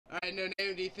Alright, no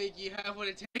name, do you think you have what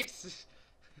it takes?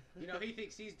 You know, he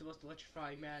thinks he's the most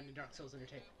electrifying man in Dark Souls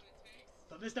Entertainment.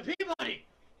 But Mr. Peabody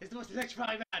is the most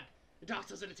electrifying man in Dark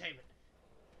Souls Entertainment.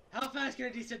 How fast can I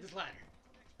descend this ladder?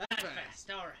 That fast,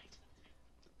 alright.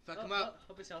 Fuck him up.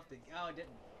 Hope his health thing. Oh, it didn't.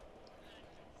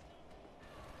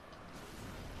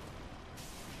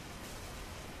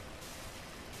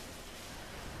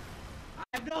 I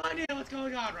have no idea what's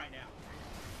going on right now.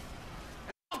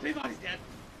 Oh, Peabody's dead.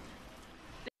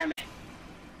 Damn it!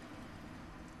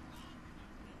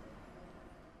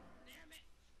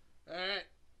 Alright.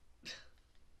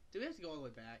 Do we have to go all the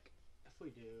way back? If we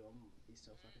do, I'm gonna be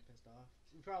so fucking pissed off.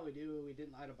 We probably do. We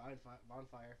didn't light a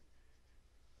bonfire.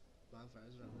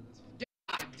 Bonfires around this.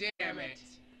 God damn it!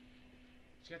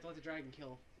 You have to let the dragon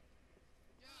kill.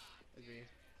 Agreed.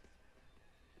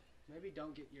 Maybe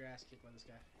don't get your ass kicked by this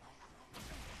guy.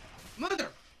 Mother!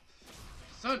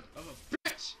 Son of a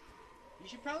bitch! You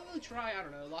should probably try, I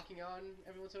don't know, locking on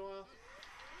every once in a while.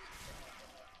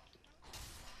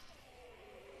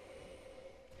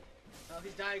 Oh,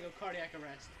 he's dying of cardiac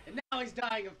arrest. And now he's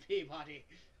dying of Peabody.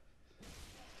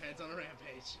 Head's on a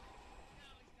rampage.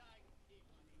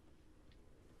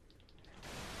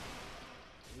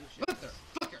 Motherfucker!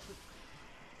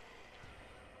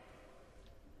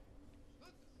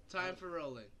 Time for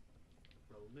rolling.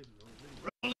 Rolling.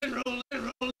 Rolling.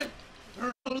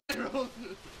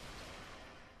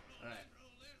 Alright.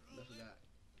 Enough of that.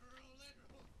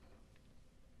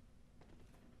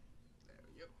 There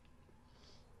we go.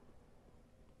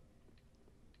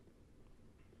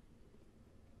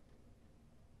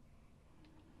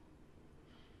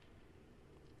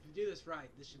 If you do this right,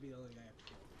 this should be the only guy I have to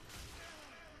kill.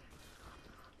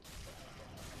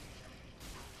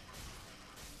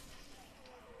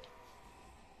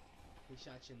 He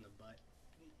shot you in the butt.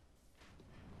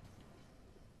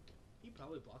 He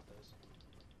probably blocked those.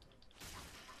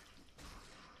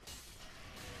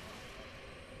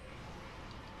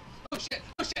 Oh shit!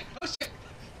 Oh,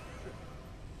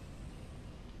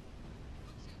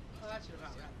 that should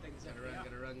have wrapped things up.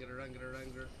 Gotta run.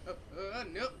 Oh,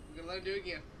 nope. We're gonna let him do it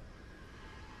again.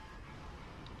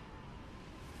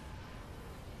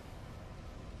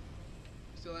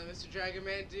 So let Mr. Dragon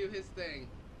Man do his thing.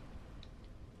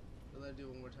 We'll let him do it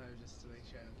one more time just to make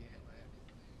sure I don't get hit by it.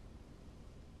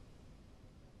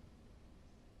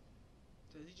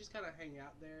 Does he just kind of hang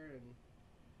out there and...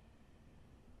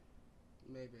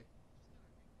 Maybe.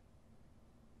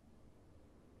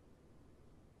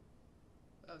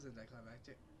 That was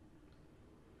anticlimactic.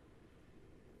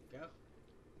 Go.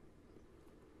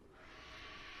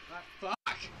 Fuck!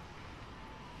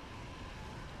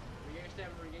 Regain your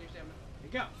stamina. Here you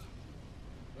go!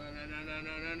 Run.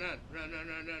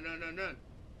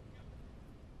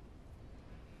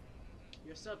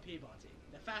 You're Sir Peabody,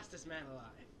 the fastest man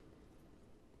alive.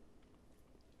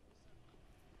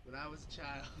 When I was a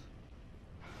child.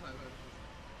 You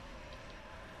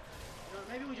know,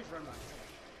 maybe we just run by this guy.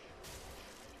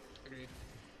 Agreed.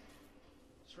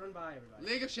 Just run by everybody.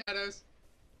 League of Shadows.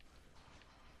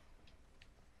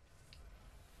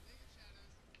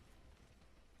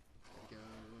 Go.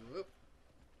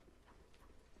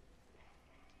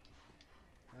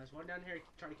 There's one down here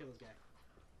trying to kill this guy.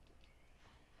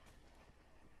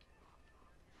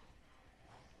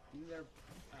 And they're...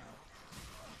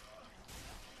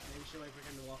 maybe we should wait for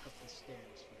him to walk up the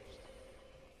stairs first.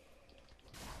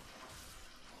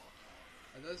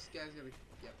 Are those guys gonna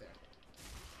get there?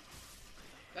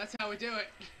 That's how we do it!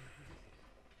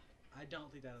 I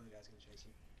don't think that other guy's gonna chase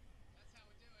you. That's how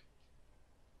we do it.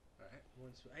 Alright.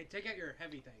 Hey, take out your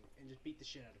heavy thing and just beat the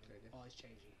shit out of him Okay. while he's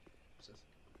changing. What's this?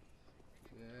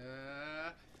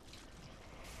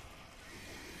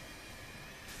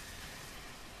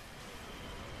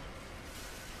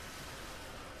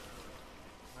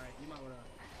 Alright, you might wanna...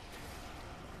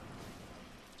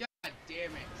 God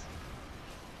damn it!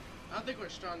 I don't think we're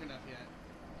strong enough yet.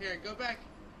 Here, go back.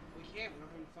 We can't, we don't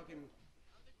have any fucking...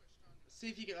 See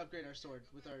if you can upgrade our sword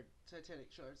with our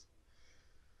Titanic shards.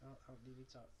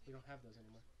 We don't have those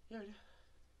anymore. Yeah, we do.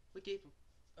 We keep them.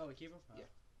 Oh, we keep them? Oh. Yeah.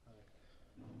 Okay.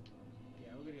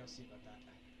 Yeah, we're gonna go see about that.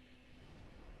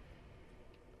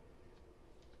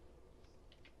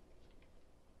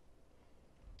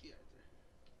 Yeah, right there.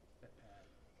 That pad.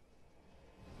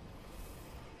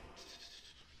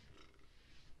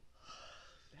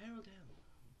 Barrel down.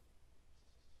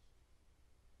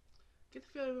 Get the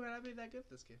feeling we might not be that good at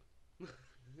this game.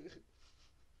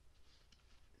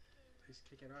 He's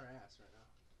kicking our ass right now.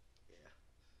 Yeah.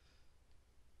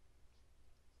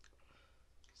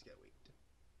 He's got weak.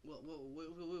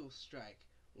 We'll strike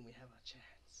when we have a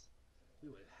chance. We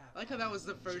would have. I like how that was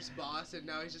the first boss and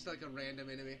now he's just like a random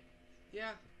enemy.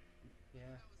 Yeah.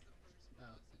 Yeah.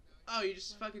 Oh. Oh, you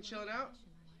just fucking chilling out?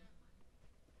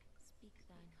 Speak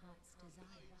thine heart's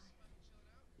desires.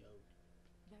 Yo.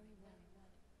 Very well.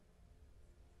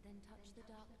 Then touch the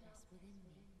darkness within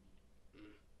me.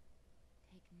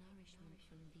 Take nourishment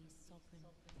from these sovereign.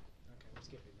 Okay, we're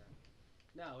skipping that.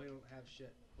 No, we don't have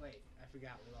shit. Wait, I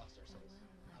forgot we lost our souls.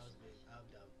 I'm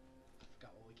dumb. I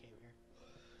forgot why we came here.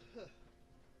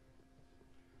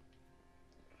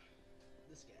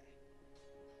 This guy.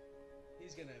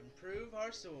 He's gonna improve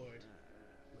our sword.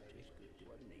 Maybe.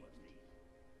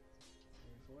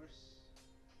 Reinforce.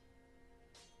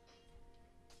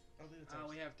 Oh,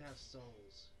 we have to have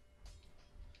souls.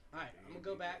 Alright, I'm gonna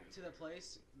go back to the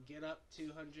place, get up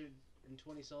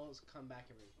 220 souls, come back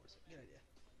and reinforce it. Good idea.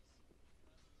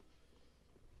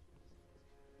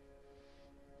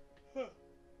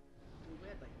 Dude, we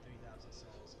had like 3,000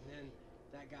 souls, and then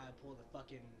that guy pulled a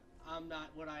fucking I'm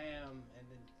not what I am and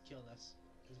then killed us.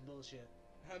 It was bullshit.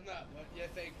 I'm not what you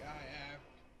think I am.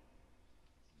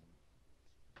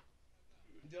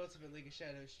 The ultimate League of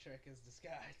Shadows trick is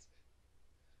disguise.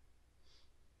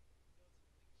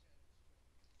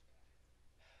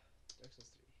 Dark Souls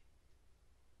 3.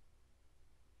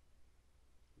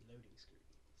 Loading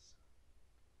screens.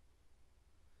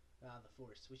 Ah, the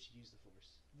Force. We should use the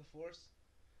Force. The Force?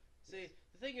 See,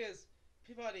 the thing is,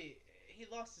 Peabody, he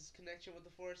lost his connection with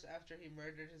the Force after he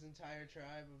murdered his entire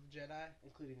tribe of Jedi.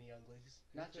 Including the younglings.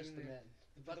 Not just the Including men.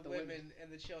 But the women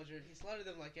and the children. He slaughtered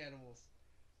them like animals.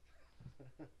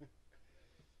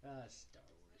 Star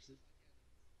Wars.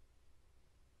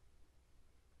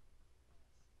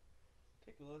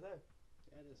 Take a little time.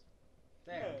 Yeah, it is.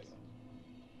 There.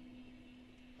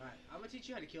 Alright, I'm gonna teach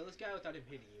you how to kill this guy without him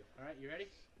hitting you. Alright, you ready?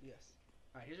 Yes.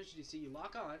 Alright, here's what you do. See, you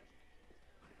lock on.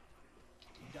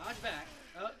 You dodge back.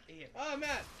 Oh, he hit me. Oh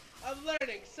man, I'm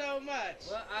learning so much.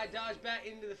 Well, I dodged back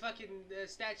into the fucking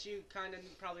statue. Kind of,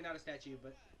 probably not a statue,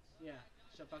 but yeah.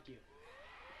 So fuck you.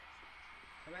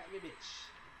 Come at me, bitch.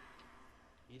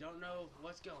 You don't know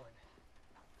what's going.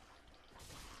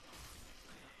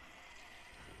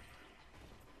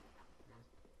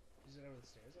 Is it over the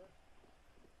stairs?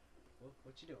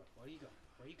 What you doing? Where are you going?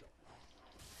 Where are you going?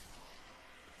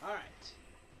 Alright.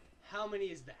 How many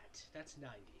is that? That's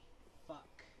 90.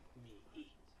 Fuck me.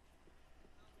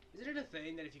 Isn't it a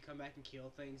thing that if you come back and kill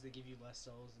things, they give you less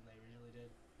souls than they originally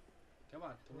did? Come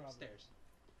on, come upstairs.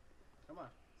 Come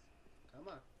on. Come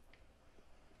on.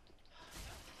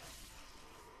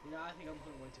 You know, I think I'm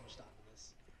putting way too much thought into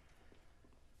this.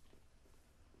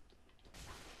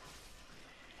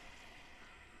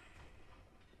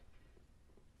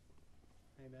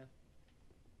 Hey, man.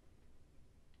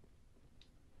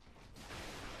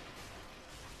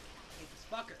 Hate this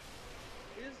fucker.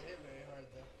 He doesn't hit very hard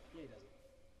though. Yeah, he doesn't.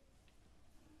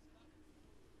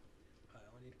 Alright, I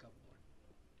only need a couple more.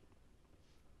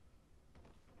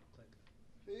 Click.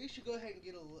 Maybe you should go ahead and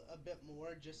get a bit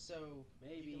more just so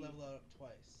Maybe. you can level up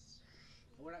twice.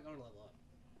 But we're not going to level up.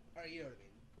 Or you know what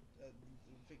I mean.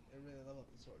 Really level up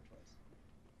the sword twice.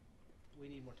 We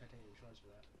need more titanium shards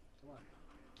for that. Come on.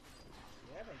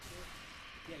 Yeah, don't you?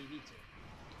 Yeah, you need to.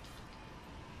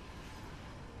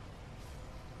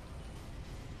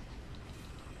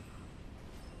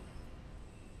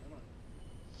 Come on.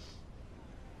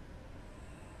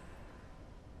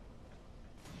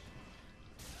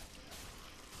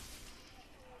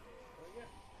 There we go.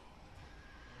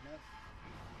 Enough.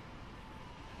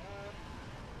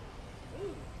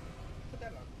 Ooh. Put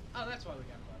that on. Oh, that's why we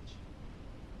got a bunch.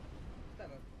 Put that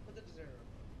on. Put the deserter on.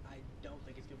 I don't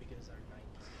think it's gonna be good as our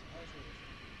 90s. Honestly,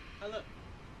 Oh, look.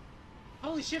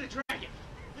 Holy shit, a dragon!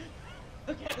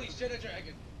 Okay. holy shit, a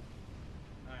dragon.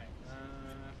 Alright,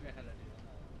 I forgot how to do that.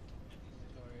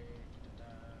 Inventory,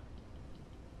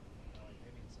 Oh, wait,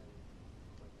 maybe it's in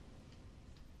equipment.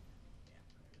 Yeah,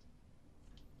 there it is.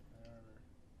 Armor.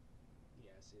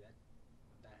 Yeah, see that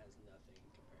has nothing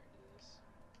compared to this.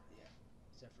 Yeah.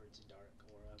 Except for it's a dark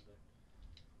aura, but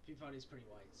Peabody's pretty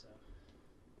white, so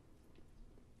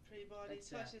Peabody That's,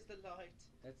 touches the light.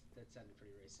 that sounded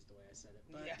pretty racist the way I said it.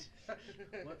 But Yeah.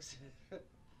 whoops.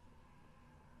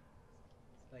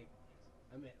 Like,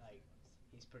 I meant like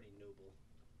he's pretty noble.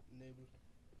 Noble.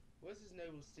 What's his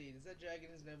noble steed? Is that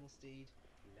dragon his noble steed?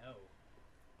 No,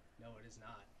 no, it is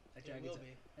not. That It dragon's will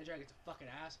be. That dragon's a fucking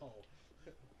asshole.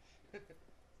 I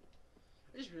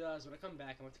just realized when I come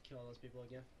back, I want to kill all those people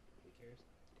again. Who cares?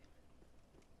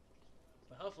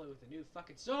 But hopefully with a new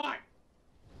fucking sword.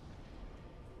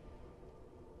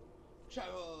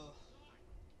 Travel.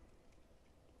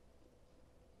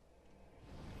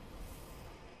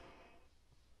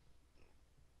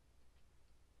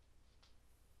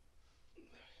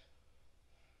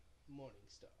 Morning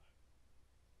Star.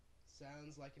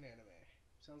 Sounds like an anime.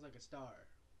 Sounds like a star.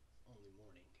 Only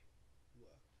morning.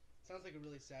 Whoa. Sounds like a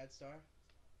really sad star.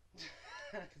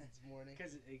 Because it's morning.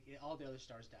 Because all the other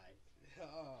stars died.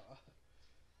 Oh.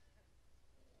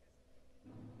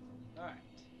 Alright.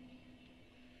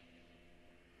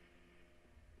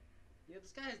 Yeah,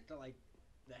 this guy has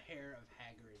the hair of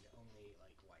Hagrid, only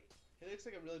like white. He looks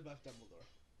like a really buff Dumbledore.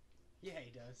 Yeah,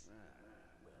 he does.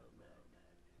 Well met.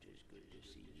 Tis good to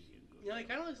see you. You know, he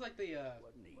kind of looks like the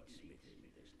What needs smithing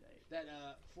this day? that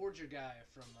forger guy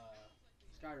from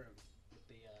Skyrim with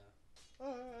the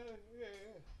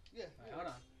Yeah. Alright, hold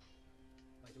on.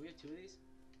 Like, do we have two of these?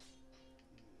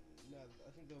 No,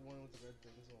 I think the one with the red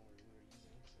thing is the one we were using. So.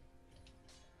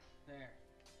 There.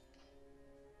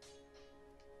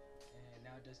 And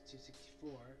now it does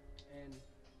 264. And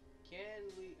can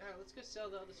we... Alright, let's go sell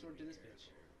the other sword to this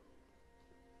bitch.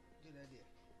 Good idea.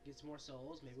 Get some more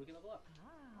souls. Maybe we can level up.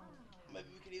 Maybe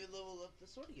we could even level up the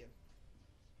sword again.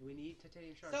 We need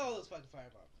titanium shards. Sell all those fucking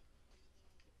firebombs.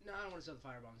 No, I don't want to sell the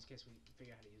firebombs in case we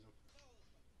figure out how to use them.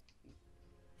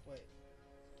 Wait.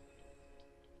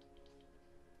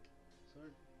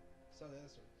 Sword? Sell the other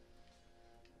sword.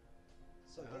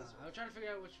 Sell the other sword. I'm trying to figure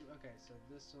out which... Okay, so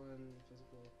this one,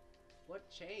 physical... What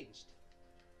changed?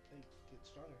 They get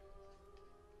stronger.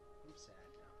 I'm sad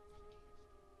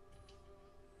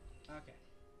now. Okay.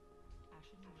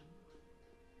 Ashen one.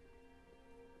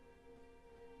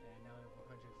 And now we have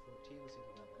 114. Let's see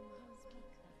what we got. Welcome home, speak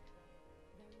that.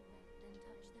 Very well. Then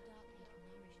touch the dark hidden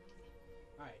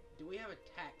nourishment. Alright, do we have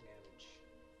attack damage?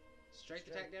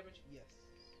 Strength attack damage? Yes.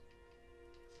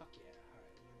 Fuck yeah.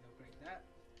 Alright, we're gonna upgrade that.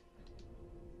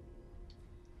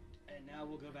 And now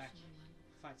we'll go back, Ashen one.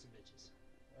 fight some bitches.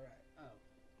 Alright. Oh.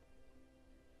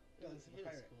 No, this is He a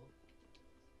looks pirate. cool.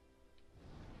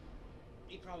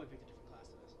 He probably picked a different class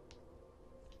than us.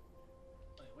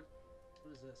 Wait, what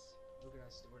is this?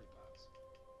 Organized storage box.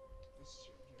 This is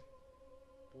true. Here.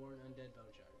 Born undead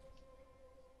bone shard.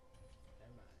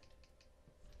 Never mind.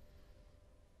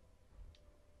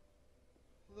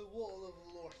 The wall of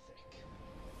Lorthic.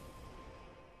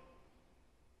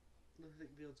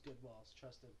 Lorthic builds good walls.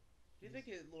 Trust him. Do you think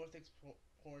Lorthic's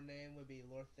porn name would be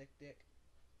Lorthic Dick?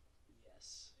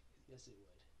 Yes. Yes, it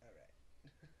would.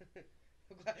 Alright.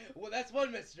 I'm glad. Well, that's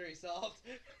one mystery solved.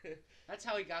 That's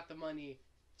how he got the money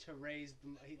to raise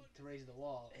the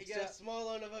wall. He got a small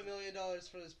loan of $1 million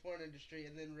for this porn industry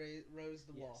and then rose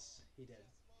the wall. Yes, he did.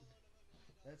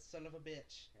 That son of a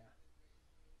bitch. Yeah.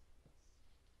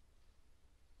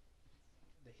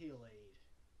 The heal aid.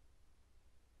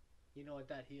 You know what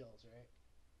that heals, right?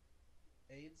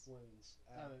 AIDS? Wounds.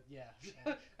 Oh. Yeah.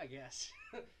 Oh. I guess.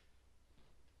 The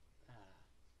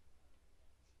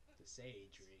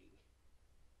sage ring.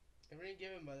 A ring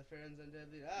given by the Farron's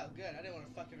undead leader. Oh, good. I didn't want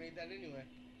to fucking read that anyway.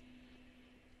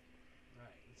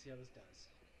 Alright, let's see how this does.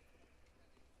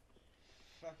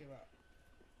 Fuck him up.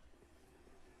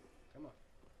 Come on.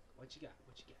 What you got?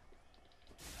 What you got?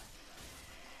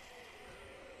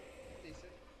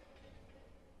 Decent.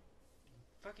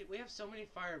 Fuck it, we have so many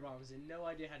fire bombs and no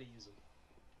idea how to use them.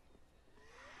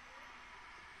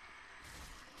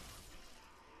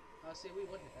 Oh, see, we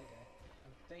wouldn't hit that guy. I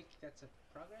think that's a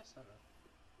progress? I don't know.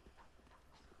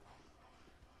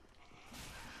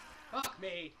 Fuck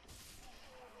me!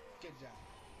 Good job.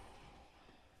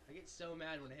 I get so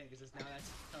mad when I hit because now that's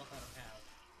health I don't have.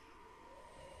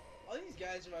 All these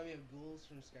guys remind me of ghouls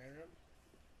from Skyrim.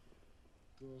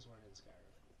 Ghouls weren't in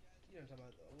Skyrim. You know what I'm talking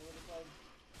about, though. What are they called?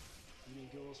 You mean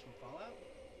ghouls from Fallout?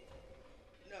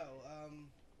 No,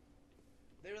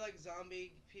 they were like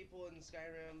zombie people in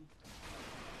Skyrim.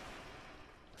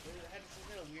 They had some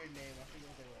kind of weird name. I forget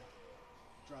what they were.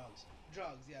 Drugs.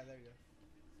 Drugs, yeah, there you go.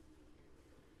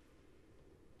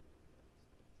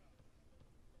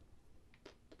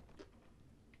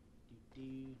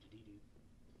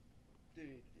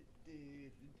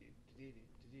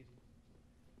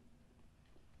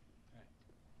 Alright.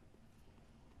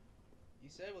 You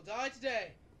said we'll die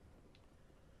today.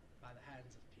 By the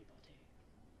hands of people, too.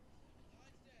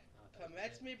 Come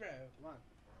at me, bro. Come on.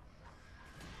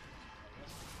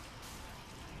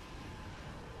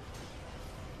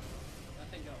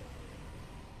 Nothing go.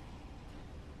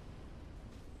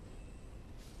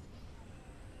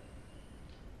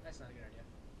 That's not a good idea.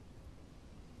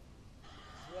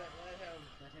 Let him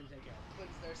Let him take care of it.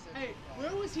 cleanse their sins. Hey, with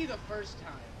where fire. was he the first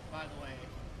time, by the way?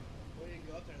 We didn't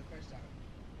go up there the first time.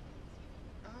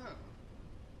 Ah.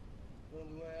 When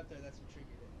we went up there, that's what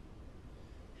triggered it.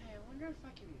 Hey, I wonder if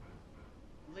I can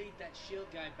lead that shield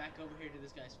guy back over here to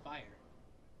this guy's fire.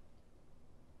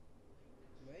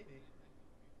 Maybe.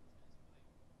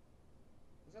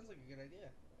 That sounds like a good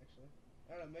idea, actually.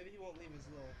 I don't know, maybe he won't leave his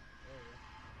little area.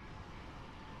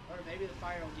 Maybe the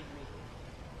fire will get me.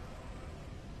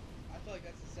 I feel like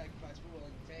that's the sacrifice we're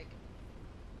willing to take.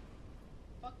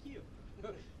 Fuck you.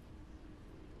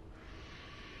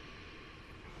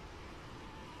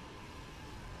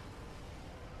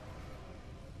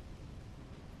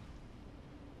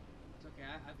 It's okay,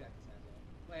 I've got this as well.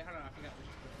 Wait, hold on, I forgot which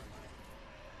one.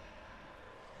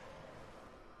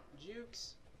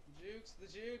 Jukes. Jukes, the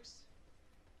jukes.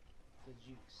 The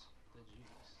jukes. The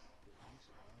jukes. The jukes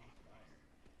are on fire.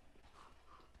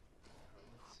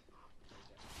 Let's take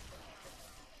that.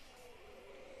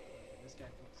 Okay, this guy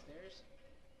from upstairs.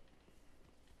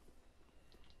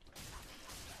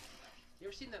 You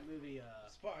ever seen that movie,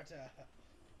 Sparta.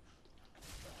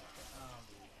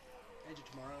 Edge of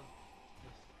Tomorrow?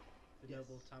 With the Yes.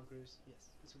 noble Tom Cruise? Yes.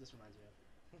 That's what this reminds me of.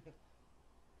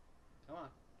 Come on.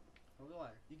 Over the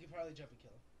ladder. You can probably jump and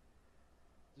kill him.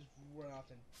 Just run off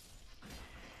and...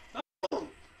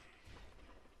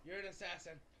 You're an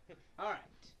assassin. Alright.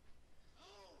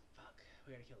 Fuck.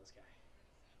 We gotta kill this guy.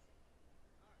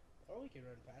 Or we can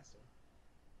run past him.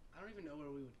 I don't even know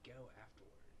where we would go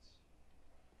afterwards.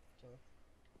 So,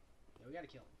 Yeah, we gotta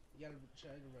kill him. you gotta try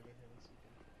to run at him so you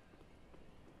can...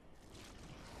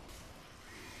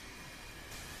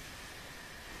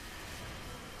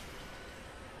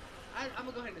 I'm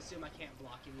gonna go ahead and assume I can't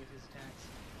block him with his attacks.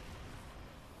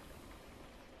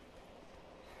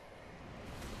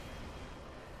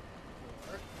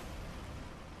 Or...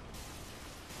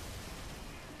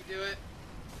 You can do it.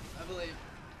 I believe.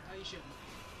 Oh, you shouldn't.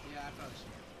 Yeah, I probably should.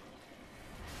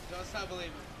 Don't stop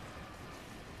believing.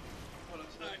 Hold up.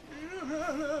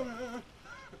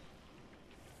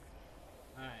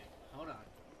 Alright, hold on.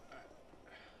 Alright.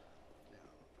 Now.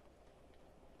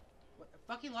 What?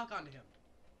 Fucking lock onto him.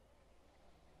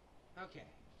 Okay.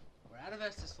 We're out of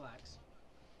Estus Flax.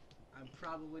 I'm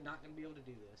probably not going to be able to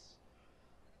do this.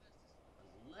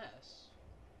 Unless...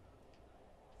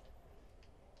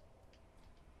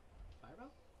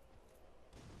 Fireball?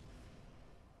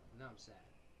 Now I'm sad.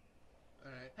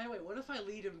 Alright. Hey, wait, what if I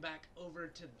lead him back over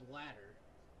to the ladder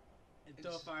and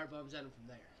throw It's- fire bombs at him from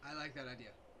there? I like that idea.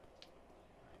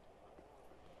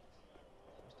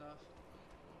 First off...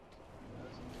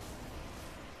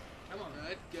 Come on.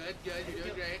 Good, good, good. You're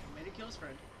doing great. Made him kill his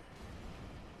friend.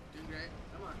 Doing great.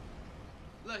 Come on.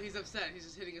 Look, he's upset. He's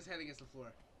just hitting his head against the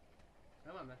floor.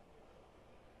 Come on, man.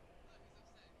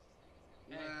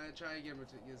 Try to get him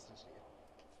to get his attention again.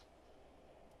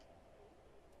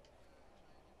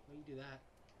 Well, you do that.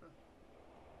 Huh.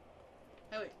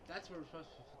 Hey, wait. That's where we're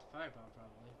supposed to put the firebomb,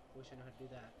 probably. Wish I knew how to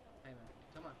do that. Hey, man.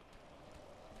 Come on.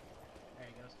 There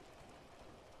he goes.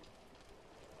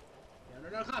 No,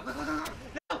 no, no. Come on.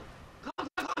 No!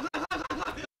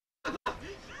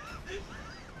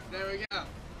 There we go.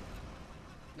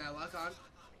 Now lock on.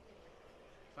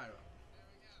 Fire up.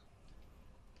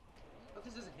 Hope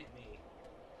this doesn't hit me.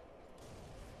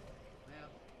 Well,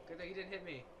 good thing he didn't hit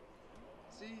me.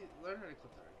 See, learn how to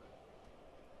clip that right quick.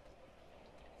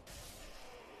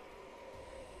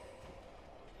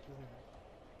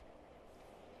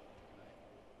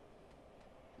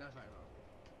 Now fireball.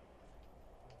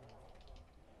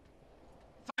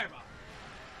 Fireball.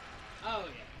 Oh,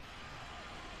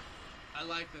 yeah. I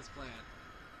like this plan.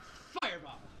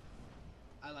 Fireball.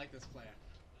 I like this plan.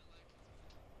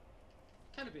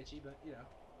 Kind of bitchy, but, you know.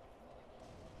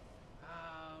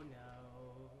 Oh,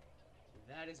 no.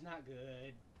 That is not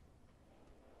good.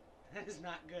 That is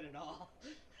not good at all.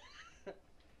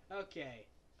 Okay.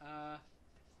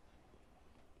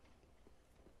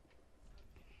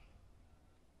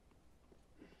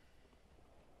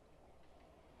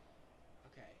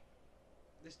 Okay.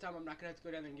 This time I'm not gonna have to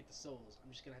go down there and get the souls.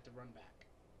 I'm just gonna have to run back.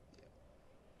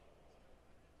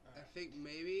 I think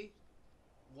maybe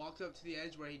walk up to the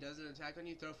edge where he doesn't attack on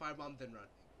you, throw firebomb, then run.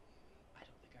 I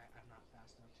don't think I'm not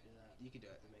fast enough to do that. You can do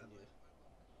it, The I menu. believe.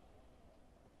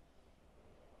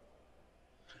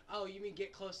 Oh, you mean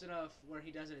get close enough where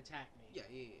he doesn't attack me? Yeah.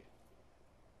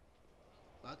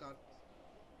 Lock on.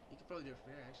 You can probably do it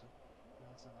from here, actually. No,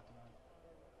 it's not locking on.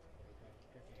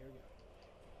 Okay, here we go.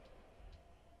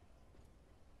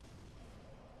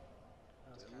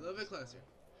 That was A kind little of bit closer.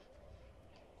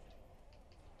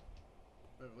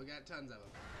 Remember, we got tons of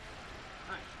them.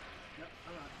 Alright. Nope,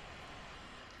 I'm not.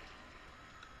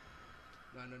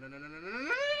 No.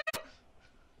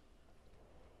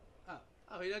 Oh,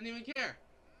 Oh, he doesn't even care.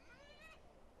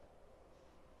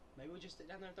 maybe we just sit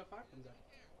down there and throw fire bombs at him.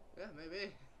 Yeah,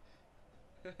 maybe.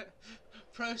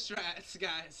 Pro strats,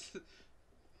 guys.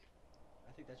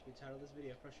 I think that should be the title of this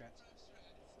video, Pro Strats.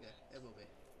 Yeah, it will be.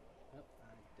 Nope,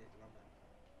 I did the wrong button.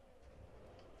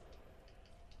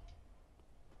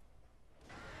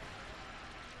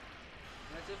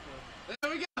 That's it for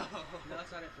There we go.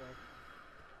 that's not it for him.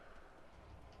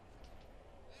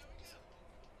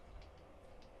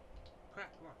 Crap,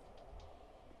 come on.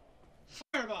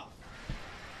 Fireball!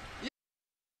 Yeah.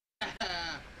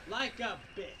 Like a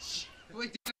bitch. We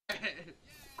did it.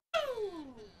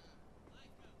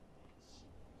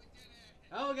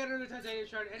 Oh, we got another titanium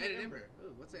shard and And an an ember. ember.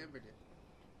 Ooh, what's the ember do? I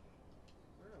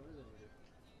don't know, what does ember do?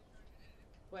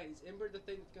 Wait, is ember the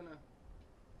thing that's gonna...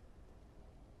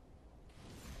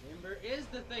 Ember is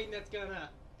the thing that's gonna...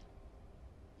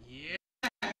 Yes.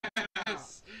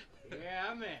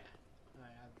 Yeah, man.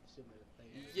 Alright, I'm assuming the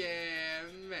thing. Yeah,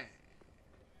 man.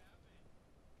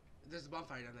 There's a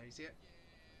bonfire down there. You see it?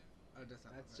 Oh, that's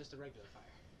not. That's just a regular fire.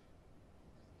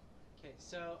 Okay,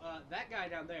 so that guy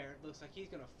down there looks like he's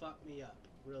gonna fuck me up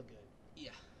real good.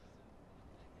 Yeah.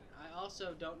 I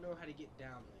also don't know how to get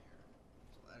down there.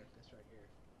 There's a ladder. That's right here.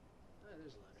 Oh,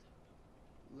 there's a ladder.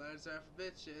 Ladders are for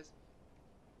bitches. I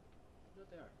know what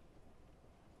they are.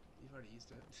 You've already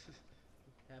used it.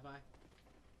 Have I?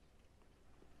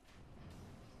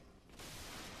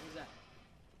 What was that?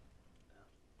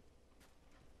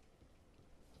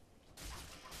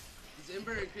 Does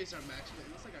ember increase our max? It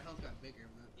looks like our health got bigger.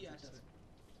 But Yeah, it does.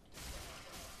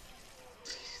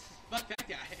 Fuck that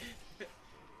guy.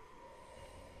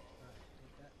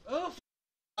 Oh,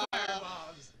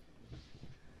 Fireballs.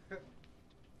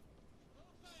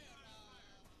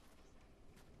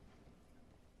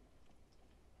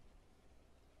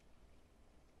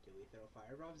 do we throw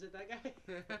fire bombs at that guy?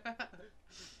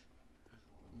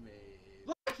 Maybe.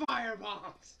 Black fire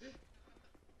bombs!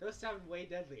 Those sound way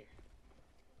deadlier.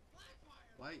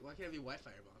 Why can't it be white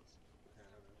fire bombs? I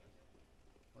don't know.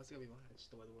 What's it gonna be white? That's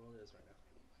just the way the world is right now.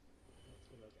 It's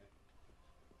gonna be okay.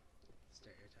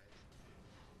 Stereotypes.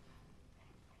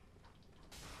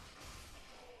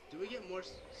 Do we get more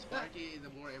sparky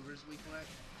the more embers we collect?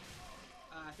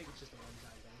 I think it's just a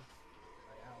one-time thing.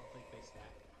 Like, I don't think they stack.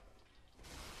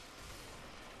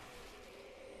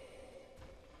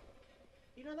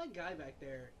 You know that guy back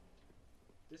there?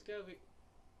 This guy over...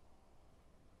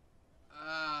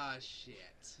 Ah,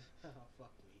 shit. Oh, fuck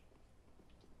me.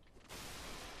 I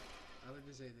don't think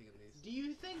there's anything in these. Do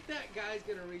you think that guy's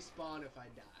gonna respawn if I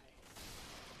die?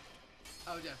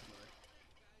 Oh, definitely.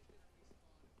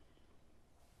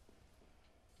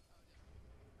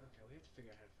 Okay, we have to figure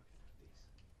out how to fucking do these.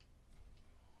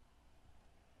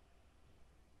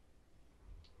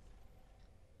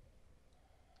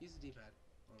 Use the D-pad.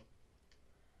 Oh.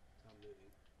 I'm moving.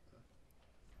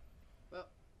 Well.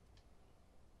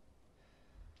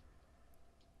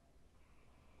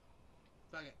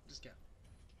 Fuck it. Just go.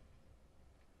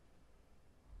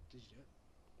 Did you do it?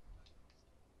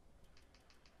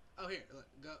 Oh, here. Look,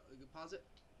 go. Pause it.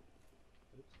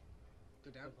 Oops.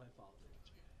 Go down. Don't play Fall.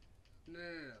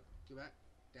 No. Go back.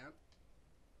 Down.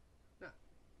 No.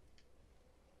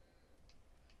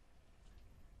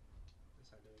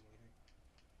 That's not doing anything.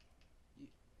 You,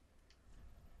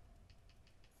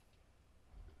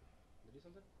 Did I do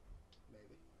something?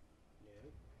 maybe.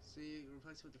 No. See,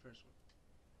 replace it with the first one.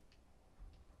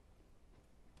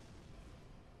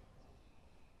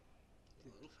 A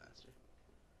little faster.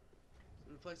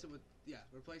 Replace it with, yeah,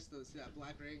 replace those, see that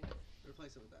black ring?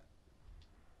 Replace it with that.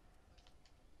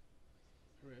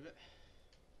 Remove it.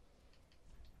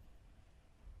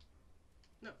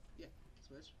 No, yeah,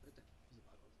 switch, right there. These are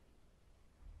black ones.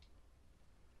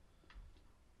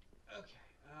 Okay,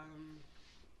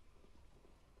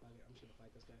 fuck it, I'm just gonna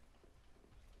fight this guy.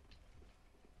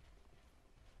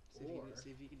 See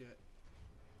if you can do it.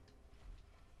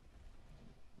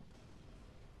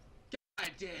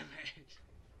 God damn it!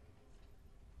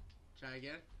 Try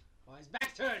again. Oh, his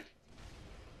back's turned!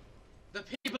 The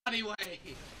Peabody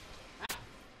way! Ah.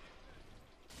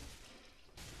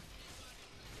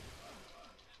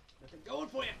 Nothing going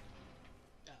for you!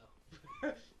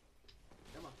 Uh-oh.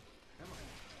 Come on. Ow.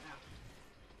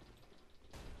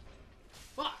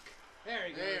 Fuck! There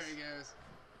he goes. There he goes.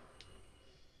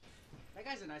 That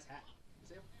guy's a nice hat.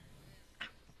 See him?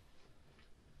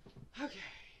 Okay.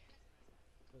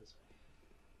 Go this way.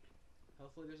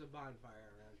 Hopefully there's a bonfire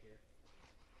around here.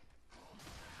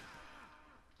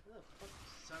 What the fuck?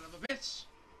 Son of a bitch!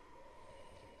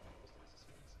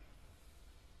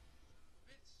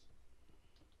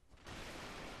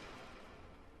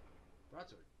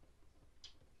 Broadsword.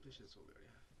 This is what we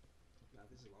already have. Nah,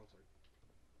 this is a longsword.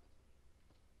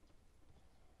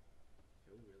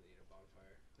 Okay, we really need a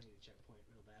bonfire. I need a checkpoint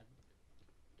real bad.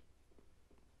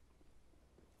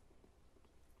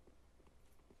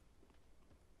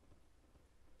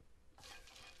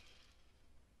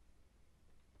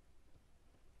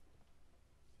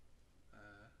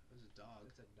 There's a dog.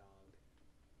 It's a dog.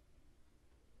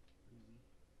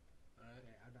 Alright.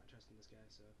 trusting this guy,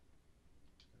 so.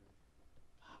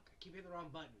 Fuck, I keep hitting the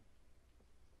wrong button.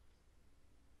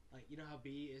 Like, you know how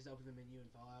B is to open the menu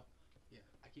in Fallout? Yeah.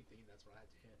 I keep thinking that's what I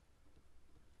had to hit.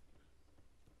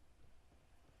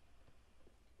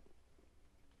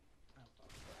 Oh,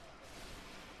 fuck.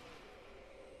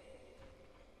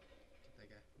 Get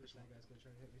that guy. Wish that guy's gonna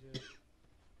try to hit me too.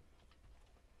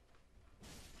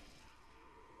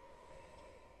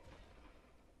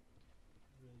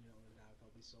 I really don't want to die with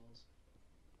all these souls.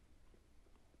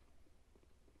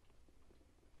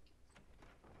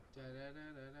 Da, da,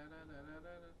 da, da, da, da, da, da,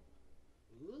 da.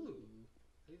 Ooh.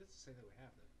 I think that's the same thing we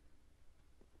have then.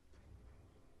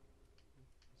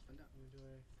 Let's find out.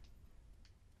 Inventory.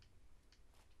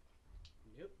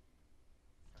 Nope.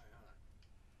 Alright, hold on.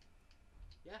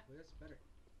 Yeah, well, that's better.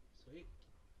 Sweet.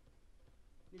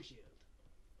 New shield.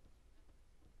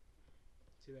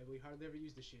 Too bad we hardly ever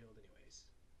use the shield anyways.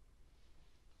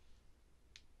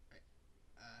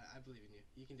 I believe in you.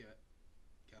 You can do it.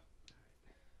 Go. Alright.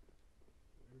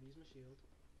 Remember to use my shield.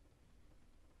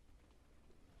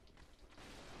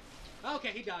 Okay,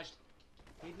 he dodged.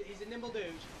 He's a nimble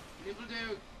dude. Nimble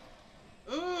Doog.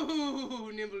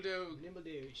 Ooh, Nimble Doog. Nimble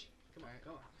dude. Come on, Alright.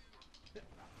 come on.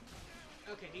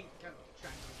 Okay, he kind of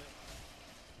tracked a little bit.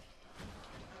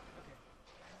 Okay.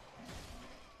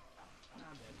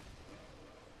 I'm dead.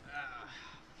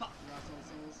 Fuck. Lost all the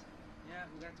souls. Yeah,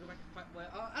 we're gonna have to go back and fight. Well,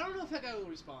 I don't know if that guy will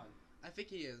respawn. I think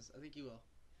he is. I think he will.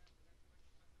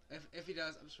 If he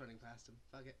does, I'm just running past him.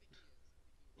 Fuck it.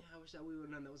 yeah, I wish that we would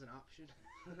have known that was an option.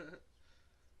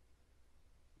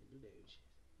 Nimble Doge.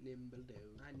 Nimble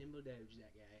Doog. I nimble Doge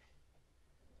that guy.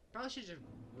 Probably should have just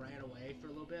ran away for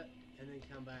a little bit and then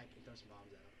come back and throw some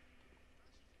bombs at him.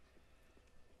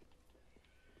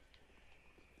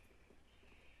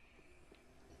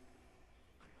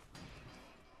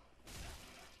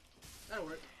 That'll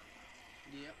work.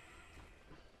 Yep.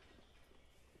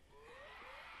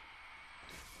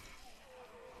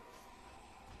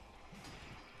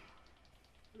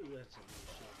 Ooh, that's a new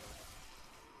shield.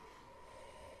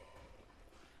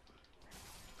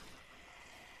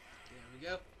 There we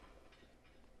go.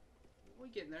 We're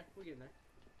getting there. We're getting there.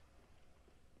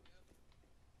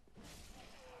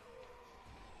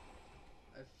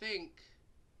 I think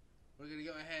we're gonna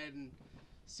go ahead and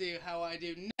see how I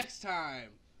do next time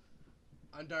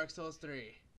on Dark Souls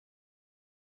 3.